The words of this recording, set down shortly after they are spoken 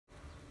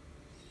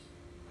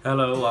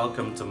Hello,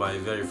 welcome to my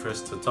very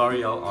first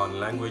tutorial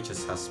on language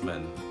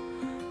assessment.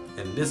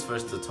 In this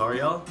first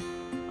tutorial,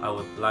 I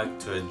would like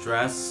to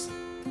address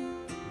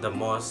the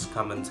most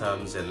common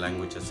terms in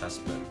language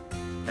assessment.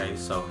 Okay,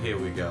 so here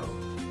we go.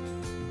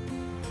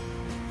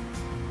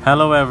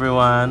 Hello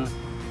everyone.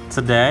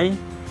 Today,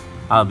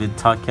 I'll be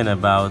talking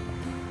about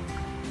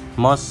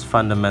most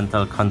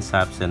fundamental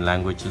concepts in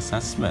language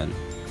assessment.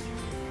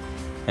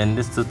 In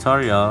this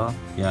tutorial,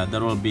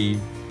 there will be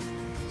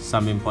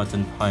some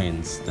important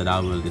points that I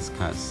will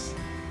discuss.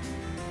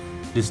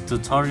 This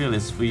tutorial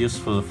is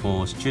useful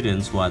for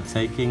students who are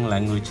taking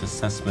language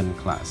assessment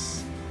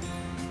class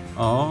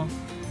or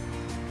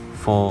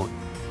for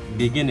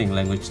beginning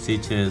language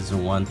teachers who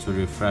want to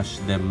refresh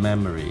their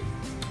memory.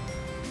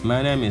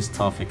 My name is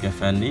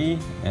Effendi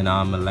and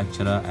I'm a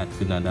lecturer at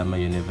Gunadharma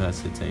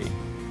University.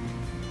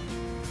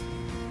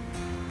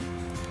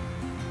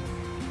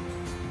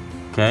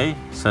 Okay,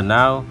 so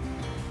now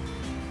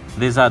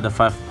these are the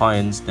 5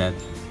 points that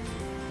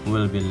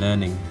we'll be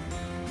learning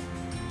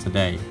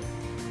today.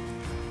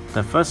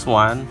 The first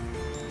one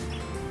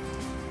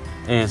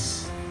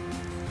is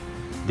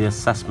the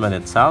assessment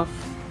itself,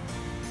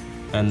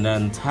 and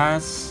then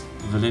tasks,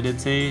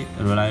 validity,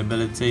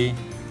 reliability,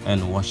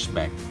 and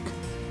washback.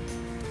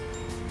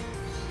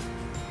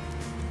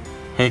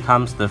 Here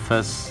comes the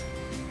first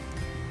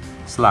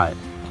slide.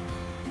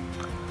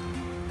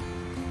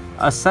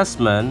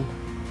 Assessment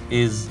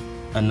is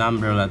an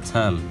umbrella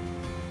term.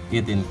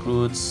 It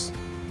includes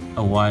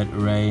a wide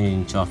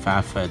range of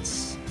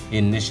efforts,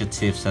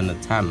 initiatives, and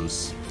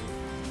attempts.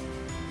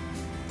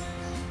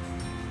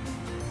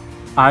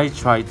 I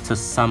tried to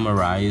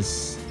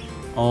summarize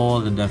all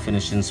the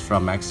definitions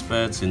from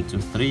experts into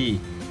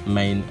 3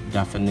 main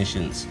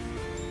definitions.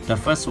 The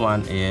first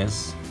one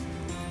is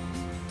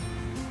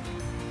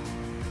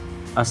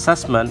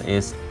assessment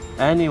is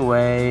any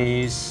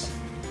ways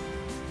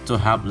to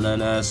help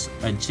learners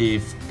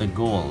achieve the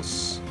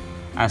goals.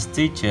 As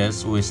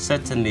teachers, we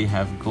certainly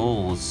have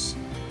goals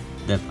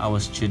that our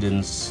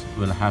students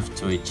will have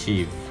to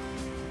achieve.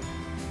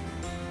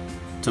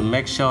 To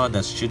make sure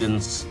that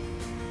students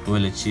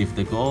will achieve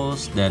the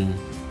goals, then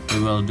we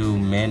will do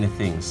many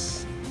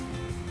things.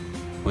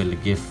 We'll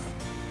give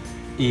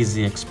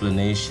easy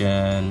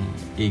explanation,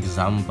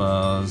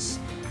 examples,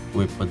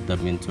 we put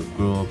them into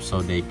groups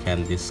so they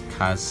can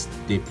discuss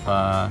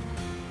deeper,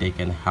 they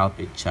can help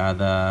each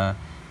other.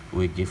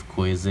 We give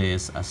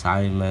quizzes,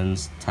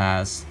 assignments,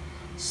 tasks,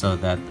 so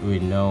that we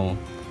know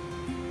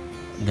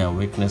their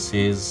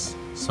weaknesses,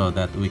 so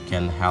that we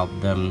can help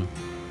them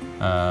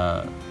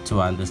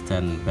to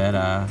understand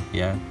better,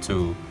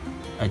 to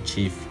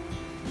achieve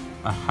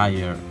a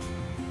higher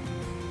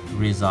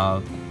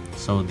result.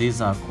 So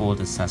these are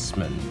called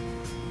assessment,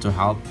 to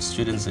help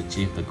students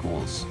achieve the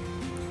goals.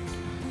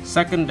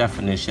 Second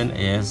definition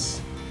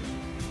is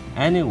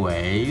any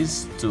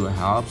ways to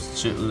help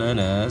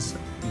learners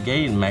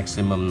gain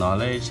maximum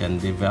knowledge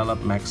and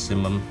develop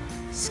maximum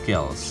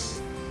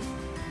skills.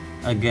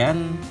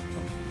 Again,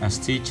 as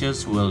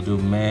teachers, we'll do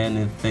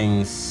many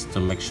things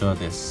to make sure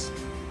this,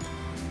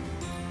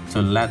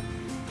 to let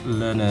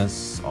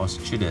learners or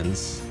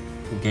students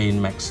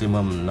gain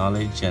maximum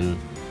knowledge and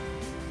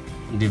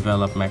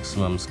develop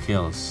maximum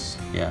skills.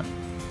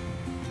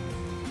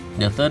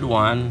 The third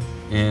one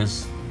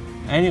is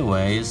any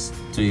ways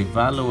to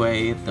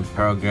evaluate the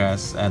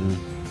progress and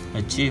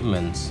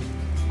achievements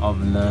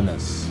of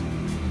learners.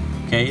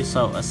 Okay,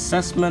 so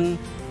assessment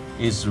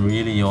is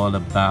really all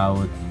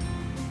about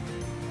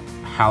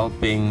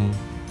helping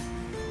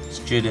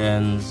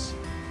students,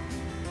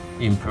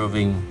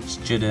 improving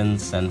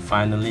students, and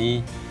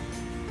finally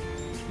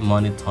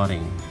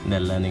monitoring their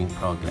learning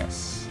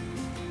progress.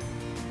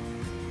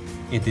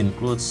 It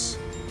includes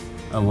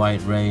a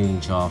wide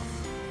range of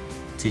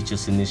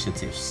teachers'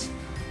 initiatives,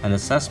 and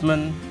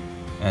assessment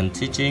and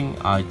teaching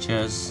are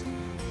just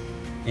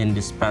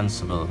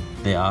indispensable.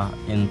 They are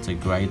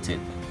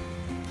integrated.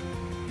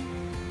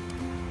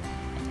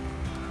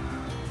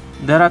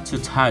 There are 2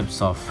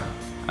 types of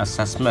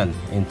assessment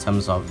in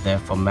terms of their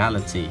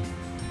formality.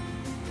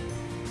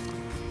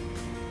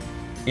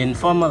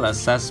 Informal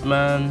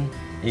assessment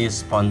is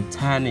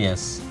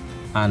spontaneous,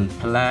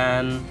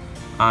 unplanned,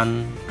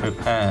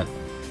 unprepared.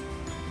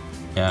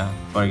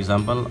 For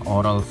example,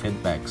 oral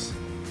feedbacks.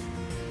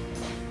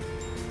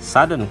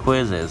 Sudden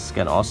quizzes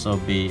can also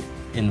be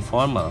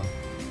informal.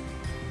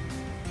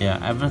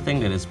 Everything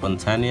that is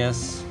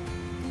spontaneous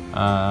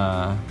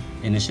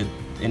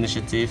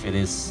initiative, it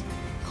is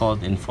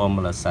called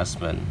informal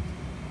assessment.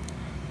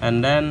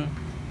 And then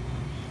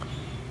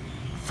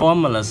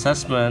formal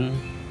assessment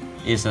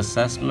is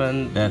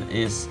assessment that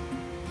is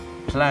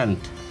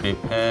planned,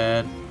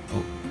 prepared,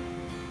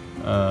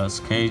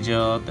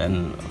 scheduled,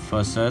 and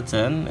for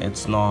certain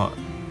it's not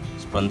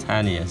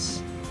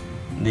spontaneous.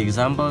 The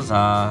examples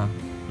are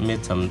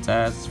midterm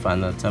tests,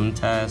 final term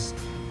tests,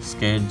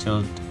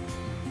 scheduled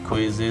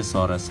quizzes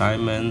or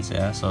assignments.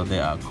 So they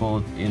are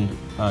called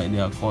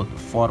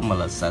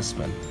formal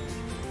assessment.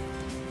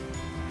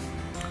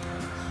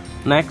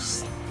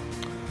 Next,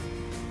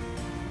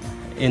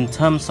 in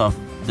terms of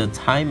the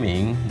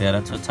timing, there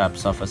are two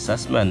types of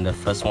assessment. The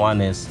first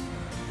one is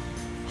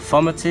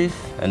formative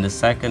and the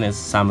second is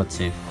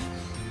summative.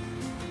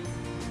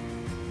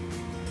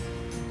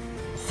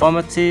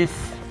 Formative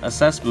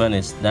assessment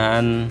is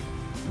done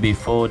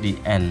before the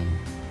end.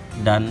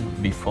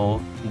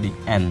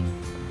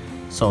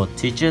 So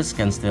teachers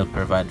can still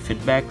provide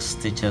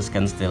feedbacks, teachers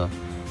can still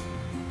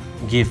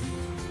give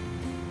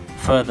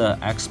further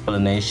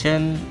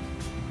explanation,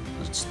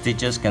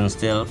 teachers can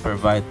still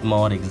provide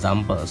more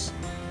examples,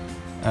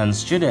 and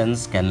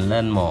students can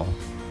learn more,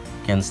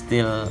 can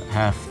still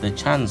have the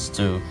chance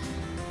to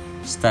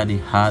study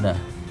harder,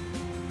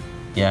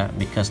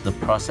 because the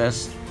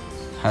process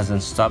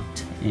hasn't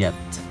stopped yet.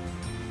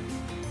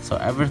 So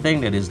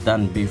everything that is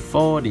done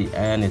before the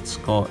end is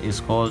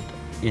called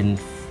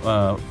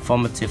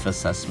formative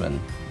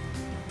assessment.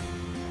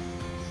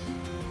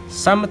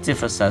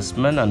 Summative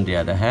assessment, on the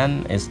other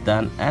hand, is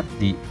done at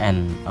the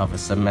end of a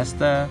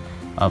semester,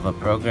 of a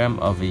program,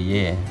 of a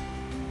year.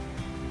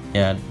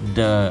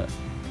 The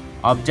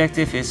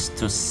objective is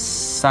to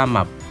sum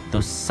up,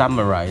 to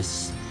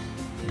summarize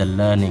the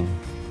learning,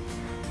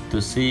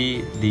 to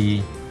see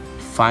the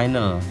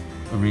final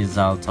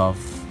result of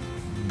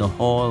the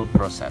whole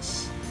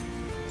process.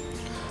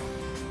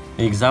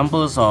 The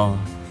examples of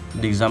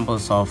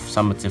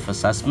summative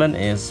assessment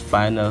is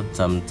final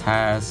term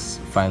test,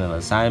 final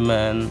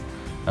assignment,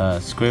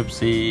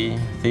 scriptsy,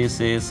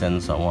 thesis,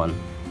 and so on.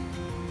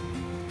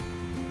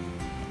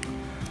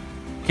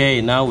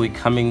 Okay, now we're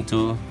coming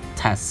to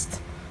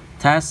test.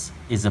 Test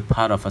is a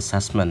part of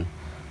assessment.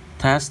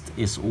 Test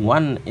is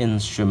one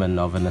instrument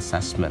of an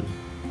assessment.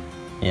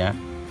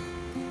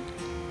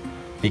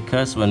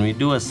 Because when we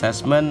do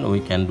assessment, we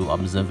can do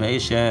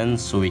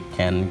observations, we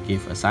can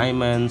give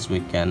assignments, we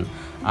can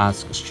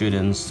ask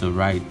students to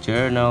write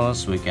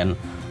journals, we can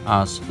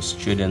ask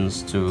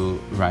students to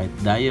write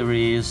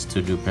diaries,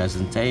 to do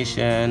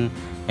presentation,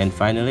 and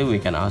finally we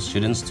can ask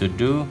students to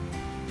do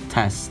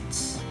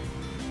tests.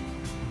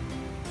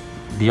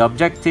 The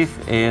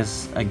objective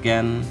is,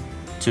 again,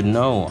 to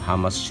know how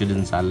much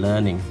students are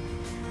learning,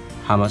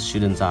 how much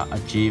students are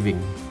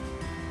achieving,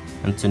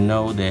 and to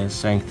know their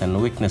strengths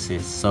and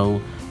weaknesses, so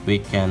we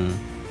can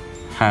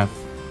have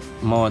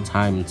more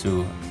time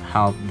to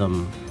help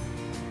them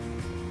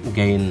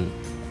gain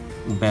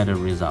better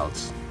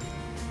results.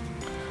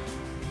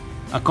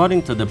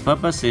 According to the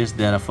purposes,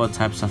 there are 4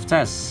 types of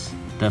tests.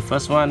 The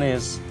first one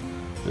is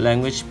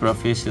language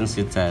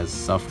proficiency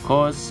tests. Of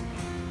course,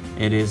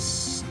 it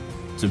is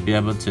to be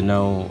able to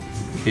know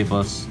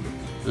people's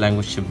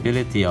language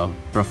ability or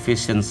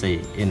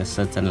proficiency in a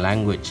certain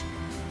language.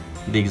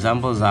 The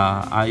examples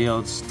are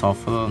IELTS,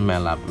 TOEFL,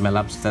 MELAB.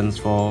 MELAB stands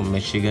for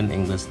Michigan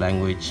English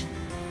Language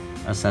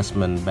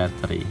Assessment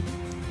Battery.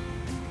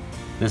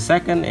 The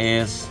second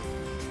is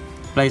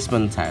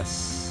placement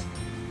tests.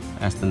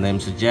 As the name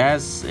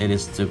suggests, it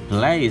is to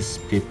place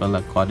people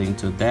according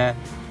to their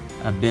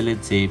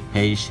ability,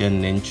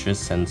 patience,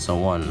 interests, and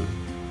so on.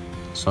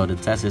 So the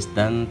test is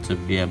done to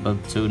be able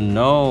to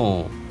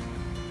know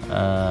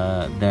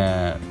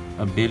their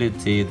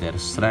ability, their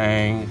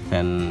strength,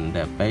 and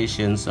their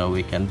patience, so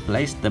we can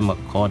place them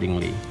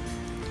accordingly.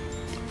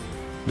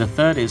 The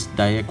third is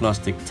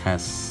diagnostic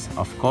tests.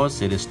 Of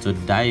course, it is to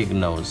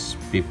diagnose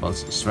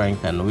people's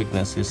strengths and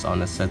weaknesses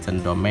on a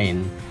certain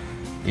domain.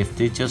 If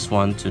teachers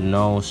want to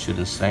know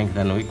students' strengths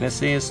and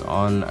weaknesses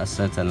on a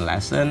certain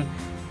lesson,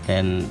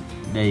 then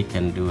they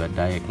can do a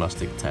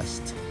diagnostic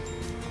test.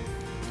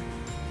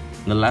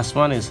 The last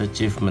one is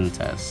achievement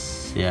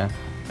tests.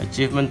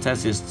 Achievement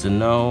test is to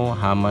know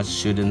how much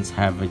students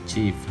have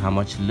achieved, how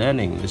much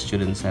learning the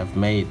students have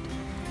made.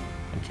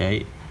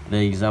 Okay,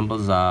 the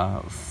examples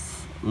are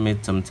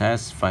midterm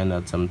tests,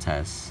 final term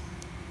tests.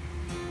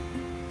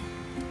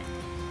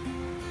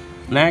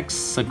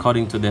 Next,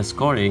 according to their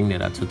scoring,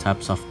 there are 2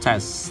 types of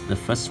tests. The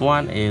first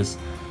one is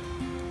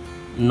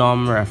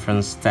norm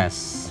reference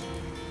tests.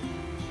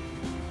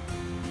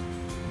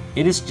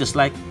 It is just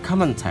like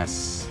common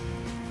tests.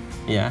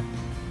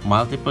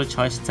 Multiple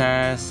choice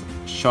tests,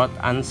 short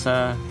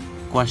answer,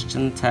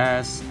 question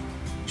test,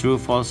 true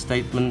false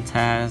statement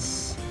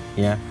test.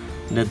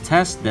 The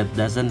test that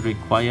doesn't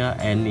require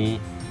any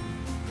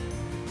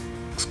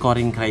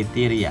scoring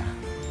criteria,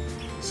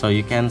 so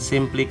you can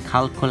simply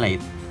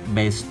calculate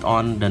based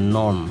on the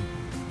norm.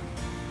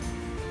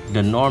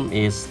 The norm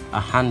is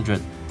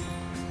 100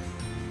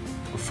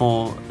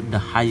 for the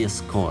highest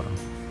score.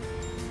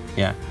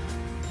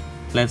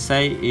 Let's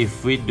say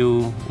if we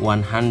do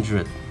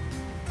 100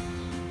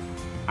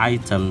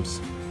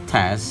 items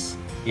tests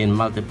in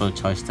multiple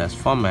choice test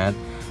format,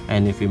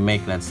 and if we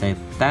make, let's say,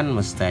 10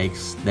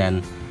 mistakes,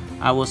 then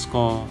our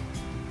score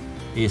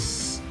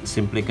is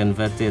simply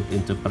converted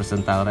into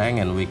percentile rank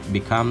and we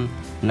become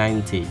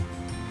 90.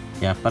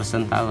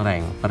 Percentile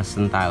rank,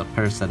 percentile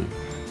person,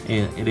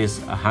 it is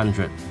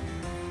 100.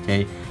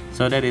 Okay,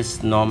 so that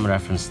is norm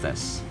reference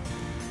test.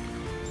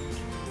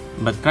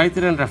 But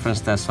criterion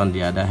reference test, on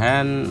the other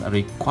hand,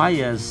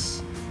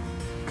 requires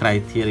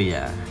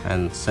criteria,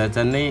 and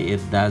certainly it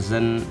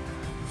doesn't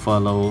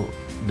follow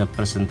the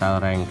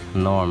percentile rank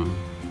norm.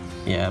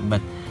 yeah,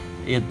 but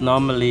it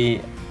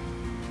normally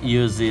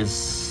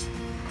uses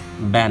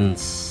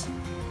bands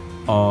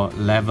or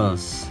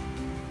levels.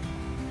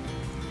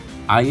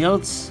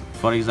 IELTS,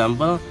 for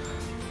example,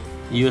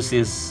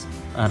 uses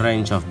a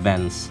range of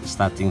bands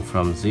starting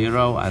from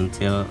 0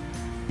 until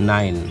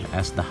 9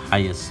 as the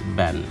highest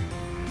band.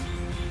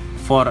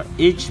 For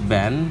each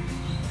band,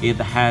 it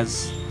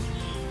has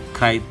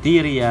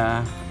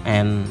criteria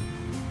and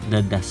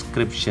the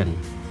description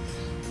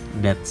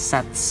that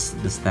sets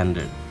the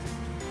standard.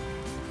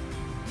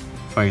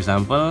 For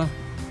example,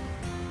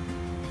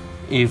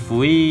 if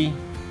we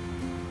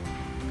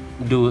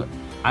do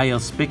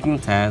IELTS speaking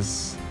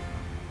test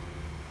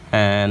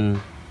and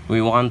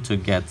we want to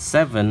get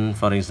 7,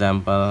 for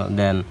example,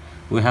 then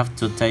we have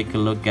to take a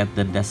look at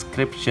the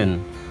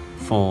description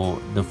for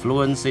the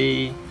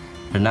fluency,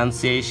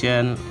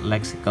 pronunciation,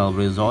 lexical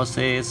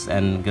resources,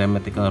 and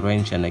grammatical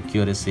range and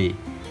accuracy.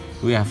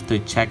 We have to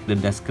check the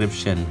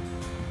description.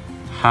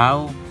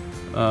 How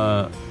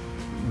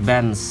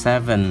band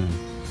 7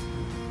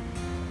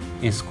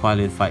 is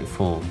qualified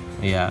for.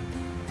 Yeah,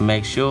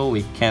 make sure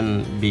we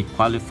can be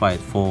qualified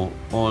for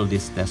all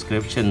these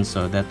descriptions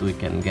so that we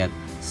can get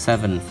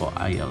 7 for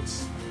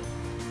IELTS.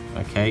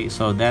 Okay,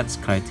 so that's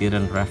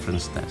criterion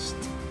reference test.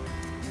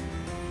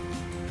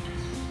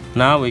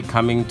 Now we're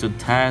coming to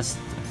test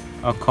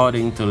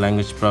according to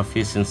language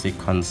proficiency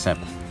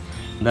concept.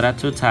 There are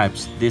two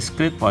types: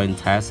 discrete point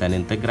test and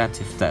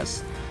integrative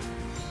test.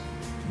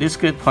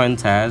 Discrete point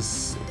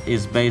test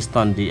is based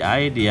on the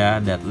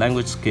idea that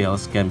language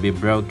skills can be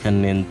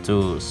broken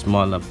into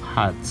smaller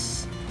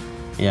parts.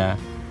 Yeah,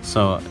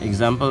 so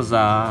examples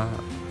are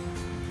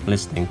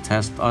listening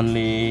test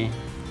only,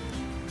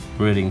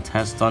 reading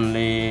test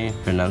only,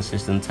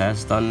 pronunciation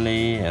test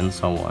only, and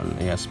so on.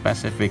 Yeah,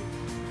 specific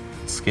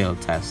skill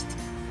test.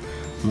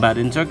 But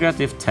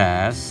integrative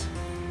test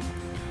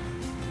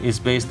is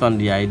based on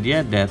the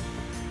idea that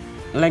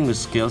language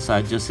skills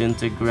are just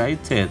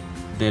integrated.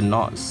 They're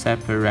not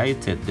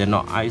separated, they're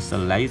not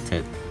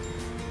isolated.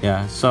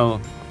 Yeah,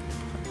 so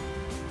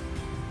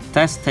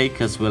test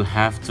takers will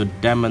have to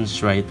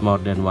demonstrate more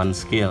than one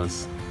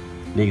skills.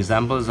 The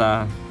examples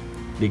are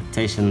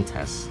dictation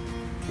test.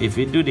 If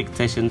we do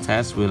dictation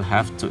test, we'll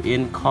have to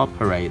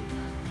incorporate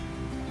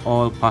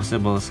all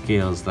possible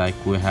skills, like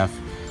we have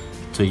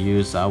to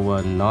use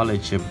our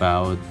knowledge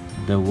about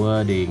the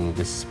wording,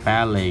 the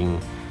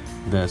spelling,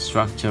 the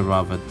structure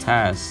of a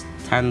test,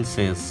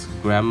 tenses,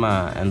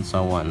 grammar, and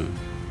so on.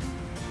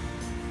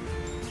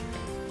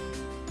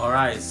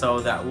 Alright, so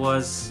that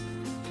was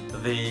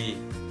the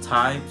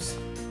types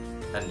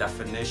and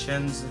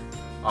definitions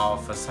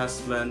of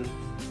assessment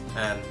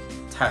and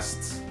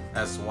tests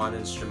as one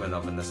instrument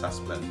of an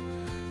assessment.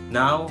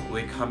 Now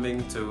we're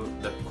coming to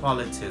the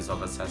qualities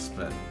of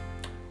assessment.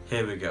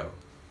 Here we go.